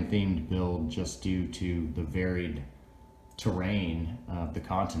Australian themed build just due to the varied terrain of the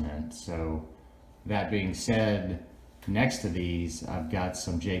continent. So that being said, next to these, I've got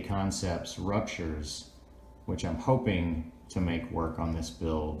some J-Concepts ruptures, which I'm hoping to make work on this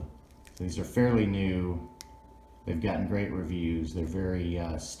build. These are fairly new. They've gotten great reviews. They're very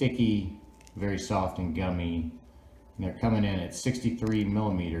sticky, very soft and gummy. And they're coming in at 63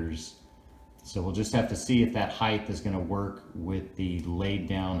 millimeters. So we'll just have to see if that height is going to work with the laid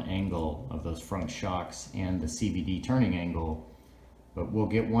down angle of those front shocks and the CVD turning angle. But we'll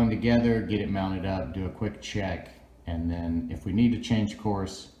get one together, get it mounted up, do a quick check, and then if we need to change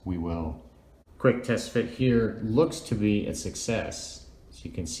course, we will. Quick test fit here looks to be a success. So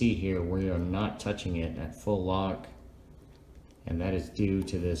you can see here we are not touching it at full lock, and that is due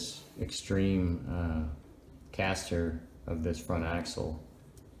to this extreme caster of this front axle.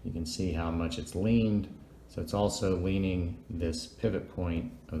 You can see how much it's leaned, so it's also leaning this pivot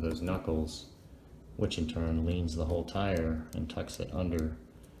point of those knuckles, which in turn leans the whole tire and tucks it under.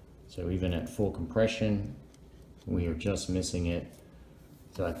 So even at full compression, we are just missing it.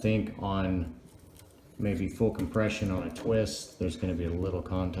 So I think on maybe full compression on a twist, there's going to be a little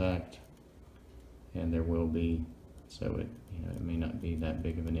contact, and there will be, so it, it may not be that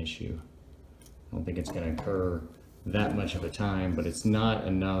big of an issue. I don't think it's going to occur that much of a time, but it's not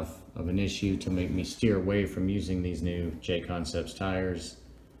enough of an issue to make me steer away from using these new J-Concepts tires.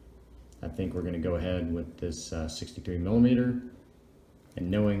 I think we're going to go ahead with this 63 millimeter, and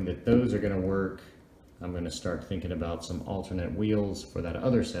knowing that those are going to work, I'm going to start thinking about some alternate wheels for that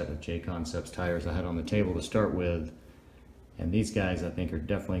other set of J-Concepts tires I had on the table to start with. And these guys I think are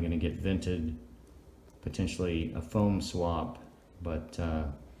definitely going to get vented, potentially a foam swap, but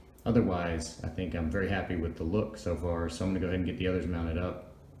otherwise I think I'm very happy with the look so far, so I'm going to go ahead and get the others mounted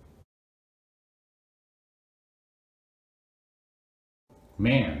up.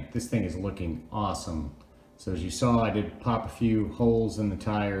 man, this thing is looking awesome. So as you saw, I did pop a few holes in the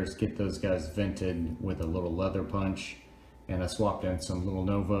tires, get those guys vented with a little leather punch, and I swapped in some little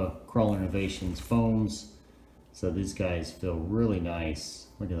Nova Crawler Innovations foams. So these guys feel really nice.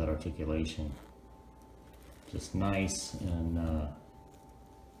 Look at that articulation. Just nice and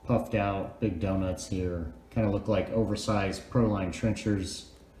puffed out, big donuts here. Kind of look like oversized Proline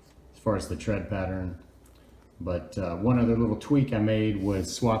trenchers as far as the tread pattern. But one other little tweak I made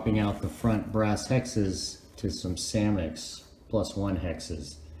was swapping out the front brass hexes to some Samix +1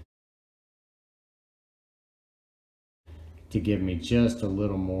 hexes to give me just a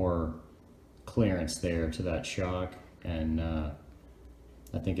little more clearance there to that shock, and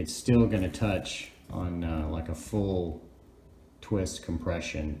I think it's still going to touch on like a full twist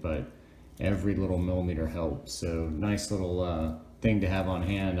compression, but every little millimeter helps. So nice little thing to have on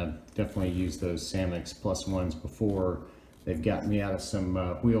hand. I've definitely used those Samix +1s before. They've gotten me out of some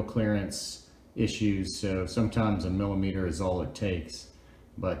wheel clearance issues, so sometimes a millimeter is all it takes.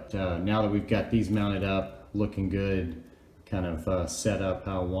 But now that we've got these mounted up, looking good, kind of set up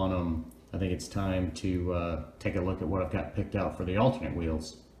how I want them, I think it's time to take a look at what I've got picked out for the alternate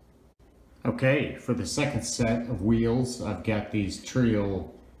wheels. Okay, for the second set of wheels, I've got these Trio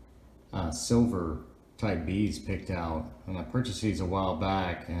silver type B's picked out, and I purchased these a while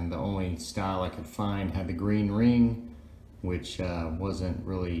back, and the only style I could find had the green ring, which wasn't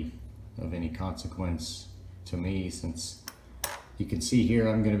really of any consequence to me, since you can see here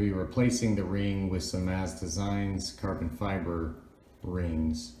I'm going to be replacing the ring with some Mazz Designs carbon fiber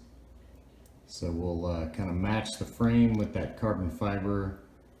rings. So we'll kind of match the frame with that carbon fiber,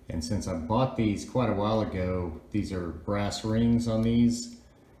 and since I bought these quite a while ago, these are brass rings on these,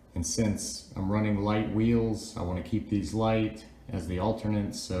 and since I'm running light wheels, I want to keep these light as the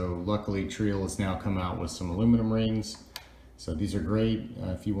alternate. So luckily Trio has now come out with some aluminum rings. So these are great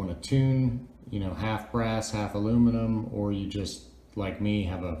if you want to tune, you know, half brass, half aluminum, or you just, like me,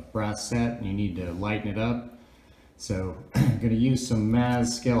 have a brass set and you need to lighten it up. So I'm going to use some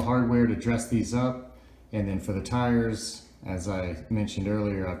Mazz scale hardware to dress these up. And then for the tires, as I mentioned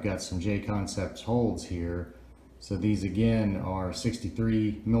earlier, I've got some J-Concepts holds here. So these again are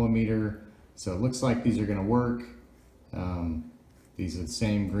 63 millimeter. So it looks like these are going to work. These are the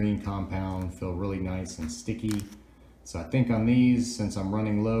same green compound, feel really nice and sticky. So I think on these, since I'm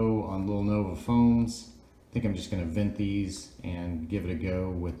running low on little Nova foams, I think I'm just going to vent these and give it a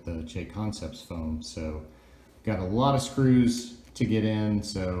go with the J-Concepts foam. So got a lot of screws to get in,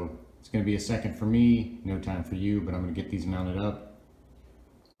 so it's going to be a second for me, no time for you, but I'm going to get these mounted up.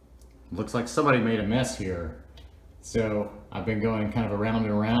 Looks like somebody made a mess here. So I've been going kind of around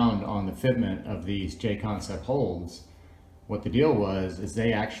and around on the fitment of these J-Concept holds. What the deal was is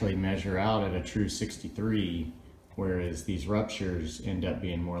they actually measure out at a true 63, whereas these ruptures end up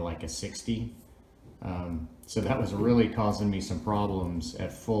being more like a 60. So that was really causing me some problems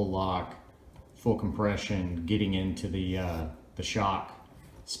at full lock, full compression, getting into the shock,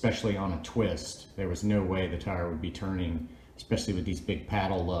 especially on a twist. There was no way the tire would be turning, especially with these big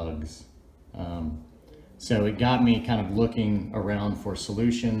paddle lugs. So it got me kind of looking around for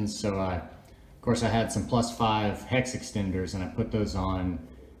solutions. So of course I had some +5 hex extenders and I put those on.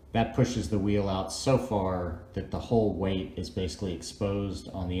 That pushes the wheel out so far that the whole weight is basically exposed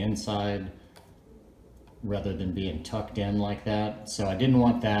on the inside rather than being tucked in like that. So I didn't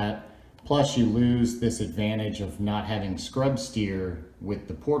want that. Plus you lose this advantage of not having scrub steer with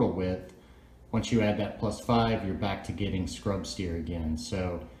the portal width. Once you add that +5, you're back to getting scrub steer again.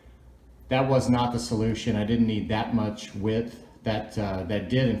 So that was not the solution. I didn't need that much width. That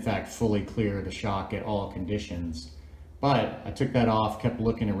did in fact fully clear the shock at all conditions. But I took that off, kept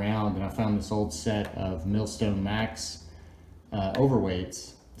looking around, and I found this old set of Millstone Max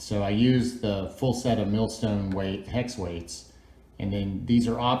overweights. So I used the full set of Millstone weight hex weights, and then these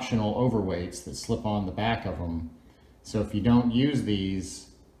are optional overweights that slip on the back of them. So if you don't use these,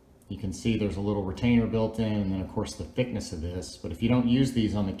 you can see there's a little retainer built in, and then of course the thickness of this. But if you don't use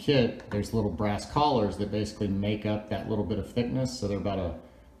these on the kit, there's little brass collars that basically make up that little bit of thickness. So they're about a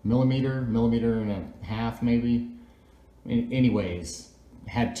millimeter and a half maybe. Anyways,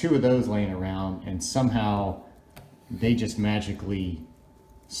 had 2 of those laying around, and somehow they just magically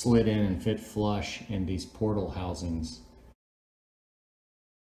slid in and fit flush in these portal housings.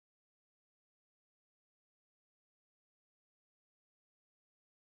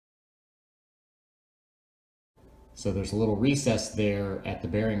 So there's a little recess there at the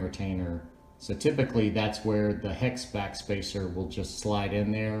bearing retainer. So typically that's where the hex backspacer will just slide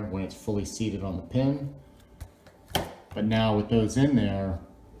in there when it's fully seated on the pin. But now with those in there,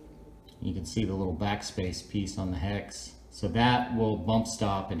 you can see the little backspace piece on the hex So that will bump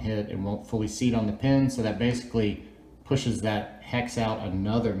stop and hit and won't fully seat on the pin. So that basically pushes that hex out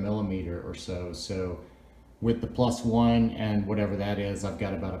another millimeter or so. So with the +1 and whatever that is, I've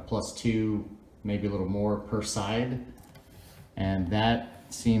got about a +2, maybe a little more per side. And that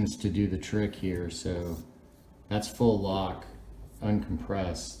seems to do the trick here. So that's full lock,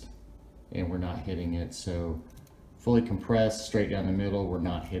 uncompressed, and we're not hitting it. So fully compressed, straight down the middle, we're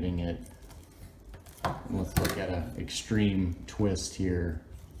not hitting it. And let's look at an extreme twist here.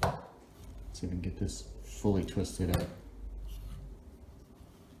 Let's see if we can get this fully twisted up.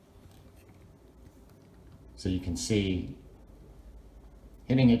 So you can see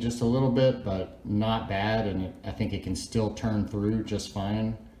hitting it just a little bit, but not bad, and I think it can still turn through just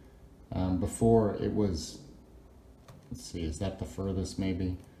fine. Before it was, let's see, is that the furthest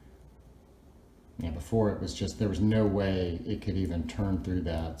maybe? Yeah, before it was just, there was no way it could even turn through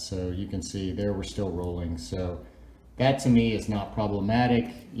that. So you can see there we're still rolling. So that to me is not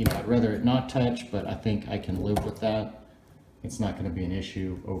problematic. You know, I'd rather it not touch, but I think I can live with that. It's not going to be an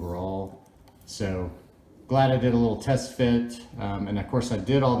issue overall. So glad I did a little test fit. And of course I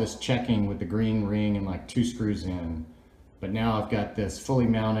did all this checking with the green ring and like 2 screws in. But now I've got this fully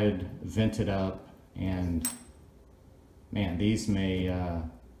mounted, vented up, and man, these may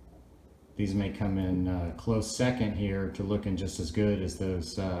come in close second here to looking just as good as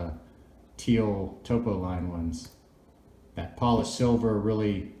those teal topo line ones. That polished silver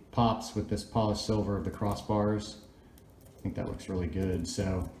really pops with this polished silver of the crossbars. I think that looks really good.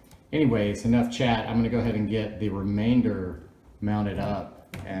 So anyways, enough chat. I'm gonna go ahead and get the remainder mounted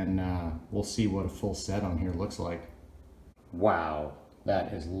up, and we'll see what a full set on here looks like. Wow,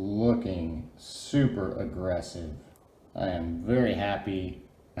 that is looking super aggressive. I am very happy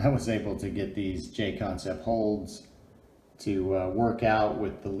I was able to get these J-Concept holds to work out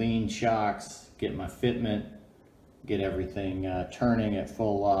with the lean shocks, get my fitment, get everything turning at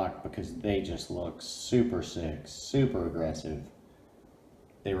full lock, because they just look super sick, super aggressive.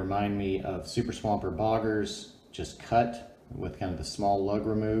 They remind me of Super Swamper boggers, just cut with kind of the small lug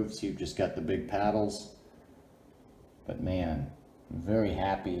removed, so you've just got the big paddles. But man, I'm very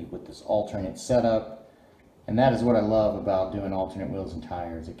happy with this alternate setup. And that is what I love about doing alternate wheels and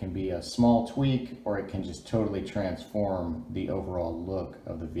tires. It can be a small tweak, or it can just totally transform the overall look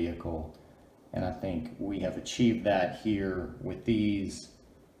of the vehicle. And I think we have achieved that here with these.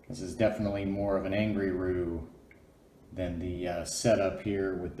 This is definitely more of an angry Roo than the setup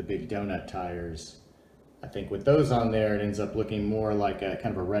here with the big donut tires. I think with those on there, it ends up looking more like a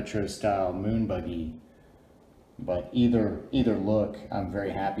kind of a retro style moon buggy. But either look, I'm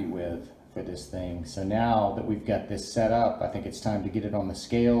very happy with for this thing. So now that we've got this set up, I think it's time to get it on the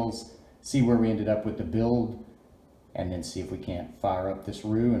scales, see where we ended up with the build, and then see if we can't fire up this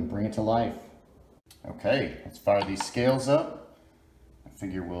Roo and bring it to life. Okay, let's fire these scales up. I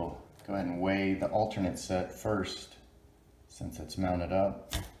figure we'll go ahead and weigh the alternate set first, since it's mounted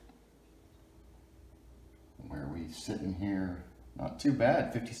up. Where are we sitting here? Not too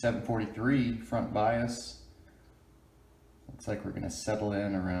bad, 5743 front bias. Looks like we're going to settle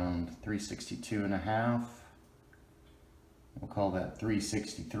in around 362.5. We'll call that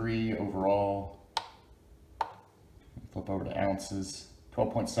 363 overall. Flip over to ounces,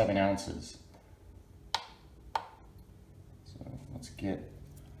 12.7 ounces. So let's get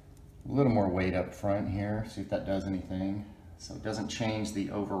a little more weight up front here, see if that does anything. So it doesn't change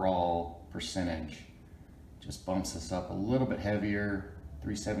the overall percentage, just bumps us up a little bit heavier,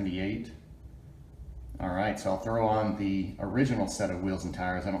 378. All right, so I'll throw on the original set of wheels and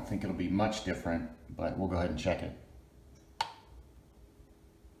tires. I don't think it'll be much different, but we'll go ahead and check it.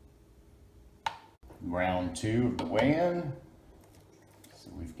 Round 2 of the weigh-in. So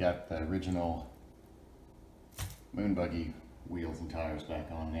we've got the original moon buggy wheels and tires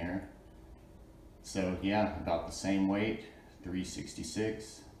back on there. So yeah, about the same weight,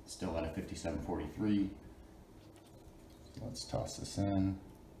 366, still at a 5743. Let's toss this in.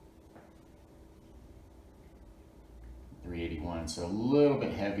 381, so a little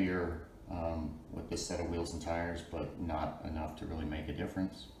bit heavier with this set of wheels and tires, but not enough to really make a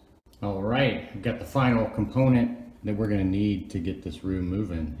difference. All right, I've got the final component that we're going to need to get this Roo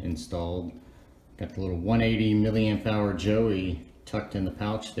moving installed. Got the little 180 milliamp hour Joey tucked in the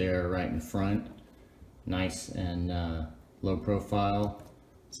pouch there right in front. Nice and low profile,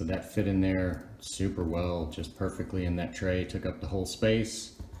 so that fit in there super well, just perfectly in that tray, took up the whole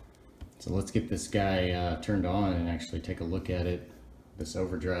space. So let's get this guy turned on and actually take a look at it, this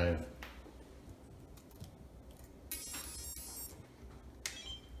overdrive.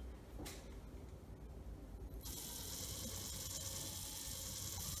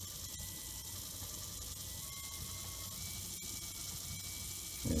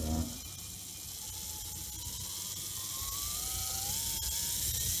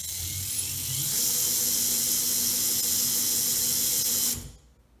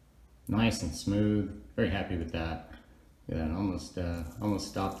 nice and smooth. Very happy with that. Look at that, almost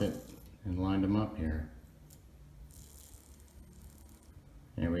stopped it and lined them up here.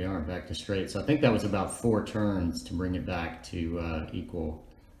 There we are, back to straight. So I think that was about 4 turns to bring it back to equal.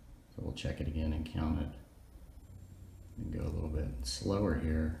 So we'll check it again and count it. And go a little bit slower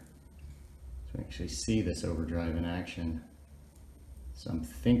here so we actually see this overdrive in action. So I'm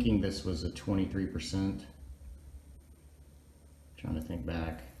thinking this was a 23%. Trying to think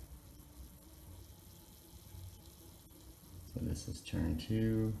back. So this is turn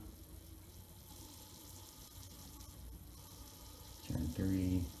 2, turn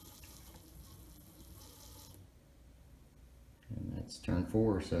 3, and that's turn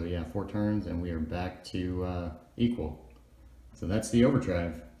 4. So yeah, 4 turns and we are back to equal. So that's the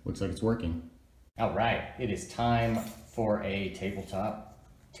overdrive. Looks like it's working. All right, it is time for a tabletop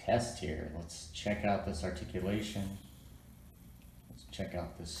test here. Let's check out this articulation. Let's check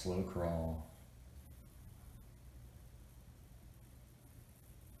out this slow crawl.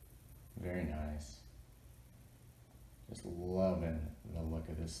 Very nice. Just loving the look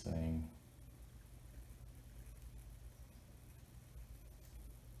of this thing.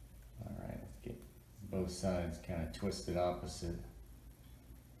 All right, let's get both sides kind of twisted opposite.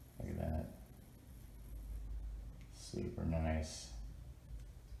 Look at that. Super nice.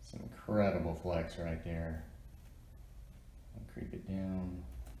 Some incredible flex right there. I'll creep it down.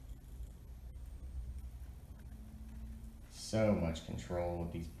 So much control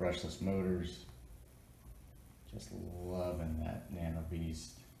with these brushless motors. Just loving that Nano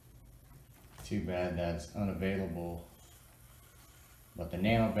Beast. Too bad that's unavailable. But the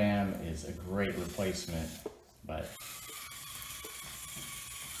Nano BAM is a great replacement, but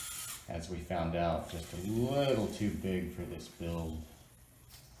as we found out, just a little too big for this build.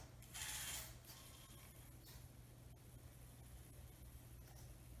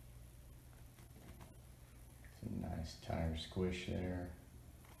 Some nice tire squish there.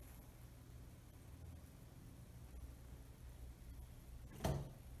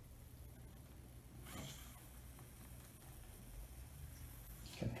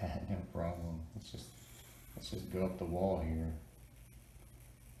 Look at that, no problem. Let's just go up the wall here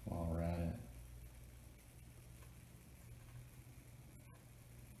while we're at it.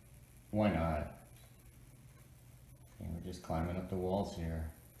 Why not? And we're just climbing up the walls here.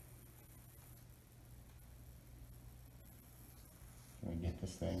 Can we get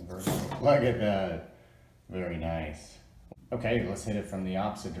this thing vertical? Look at that. Very nice. Okay, let's hit it from the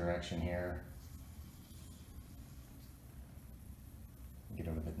opposite direction here. Get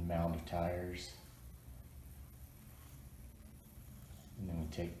over the mound of tires. And then we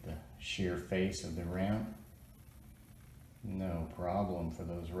take the sheer face of the ramp. No problem for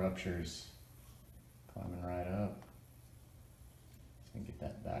those ruptures. Climbing right up. So get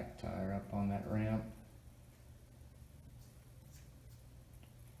that back tire up on that ramp.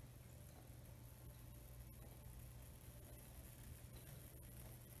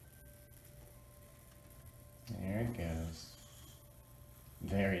 There it goes.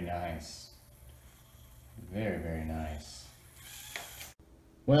 Very nice. Very, very nice.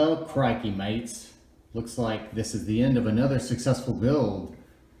 Well, crikey mates. Looks like this is the end of another successful build.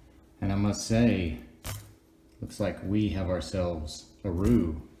 And I must say, looks like we have ourselves a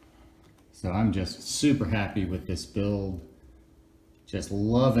roo. So I'm just super happy with this build. Just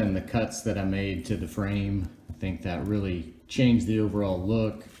loving the cuts that I made to the frame. I think that really changed the overall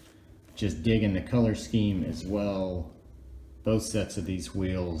look. Just digging the color scheme as well. Both sets of these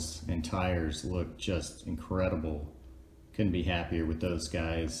wheels and tires look just incredible. Couldn't be happier with those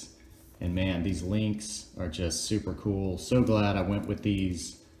guys. And man, these links are just super cool. So glad I went with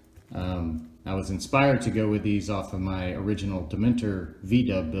these. I was inspired to go with these off of my original Dementor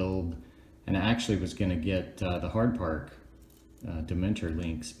vDub build, and I actually was going to get the Hard Park Dementor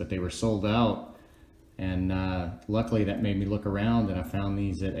links, but they were sold out. And luckily that made me look around, and I found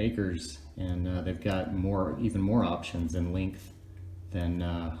these at Akers, and they've got even more options in length than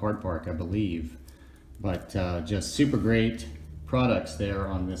Hard Park, I believe. But just super great products there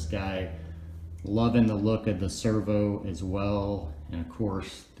on this guy. Loving the look of the servo as well, and of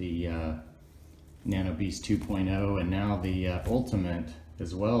course the Nano Beast 2.0, and now the Ultimate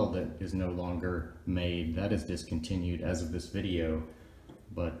as well, that is no longer made. That is discontinued as of this video,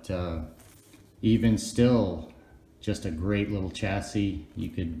 but even still, just a great little chassis. You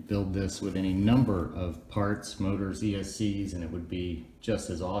could build this with any number of parts, motors, ESCs, and it would be just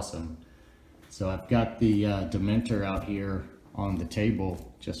as awesome. So I've got the Dementor out here on the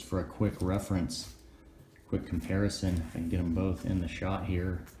table just for a quick reference, quick comparison. I can get them both in the shot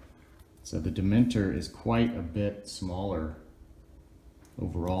here. So the Dementor is quite a bit smaller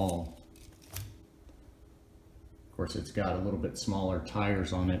overall Of course, it's got a little bit smaller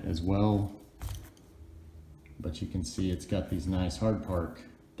tires on it as well, but you can see it's got these nice hard park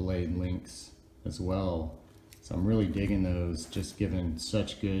blade links as well. So I'm really digging those, just given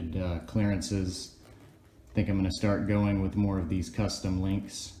such good clearances. I think I'm going to start going with more of these custom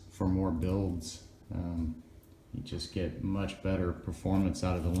links for more builds. You just get much better performance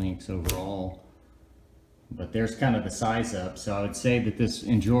out of the links overall. But there's kind of the size up. So I would say that this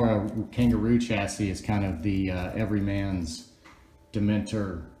Injora Kangaroo chassis is kind of the everyman's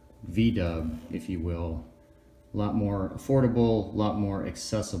Dementor vDub, if you will. A lot more affordable, a lot more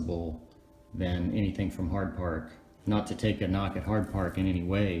accessible than anything from Hard Park. Not to take a knock at Hard Park in any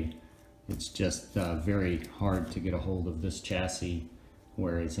way. It's just very hard to get a hold of this chassis,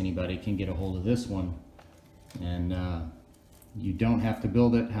 whereas anybody can get a hold of this one. And you don't have to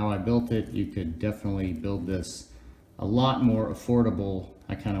build it how I built it. You could definitely build this a lot more affordable.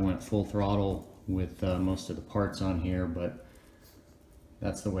 I kind of went full throttle with most of the parts on here, but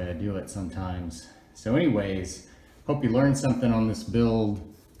that's the way I do it sometimes. So anyways, hope you learned something on this build.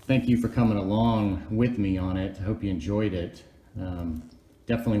 Thank you for coming along with me on it. I hope you enjoyed it.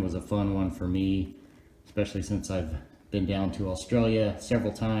 Definitely was a fun one for me, especially since I've been down to Australia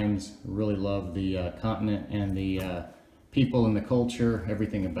several times. Really love the continent and the people and the culture,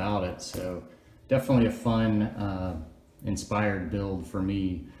 everything about it. So definitely a fun, inspired build for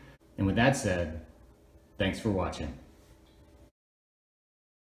me. And with that said, thanks for watching.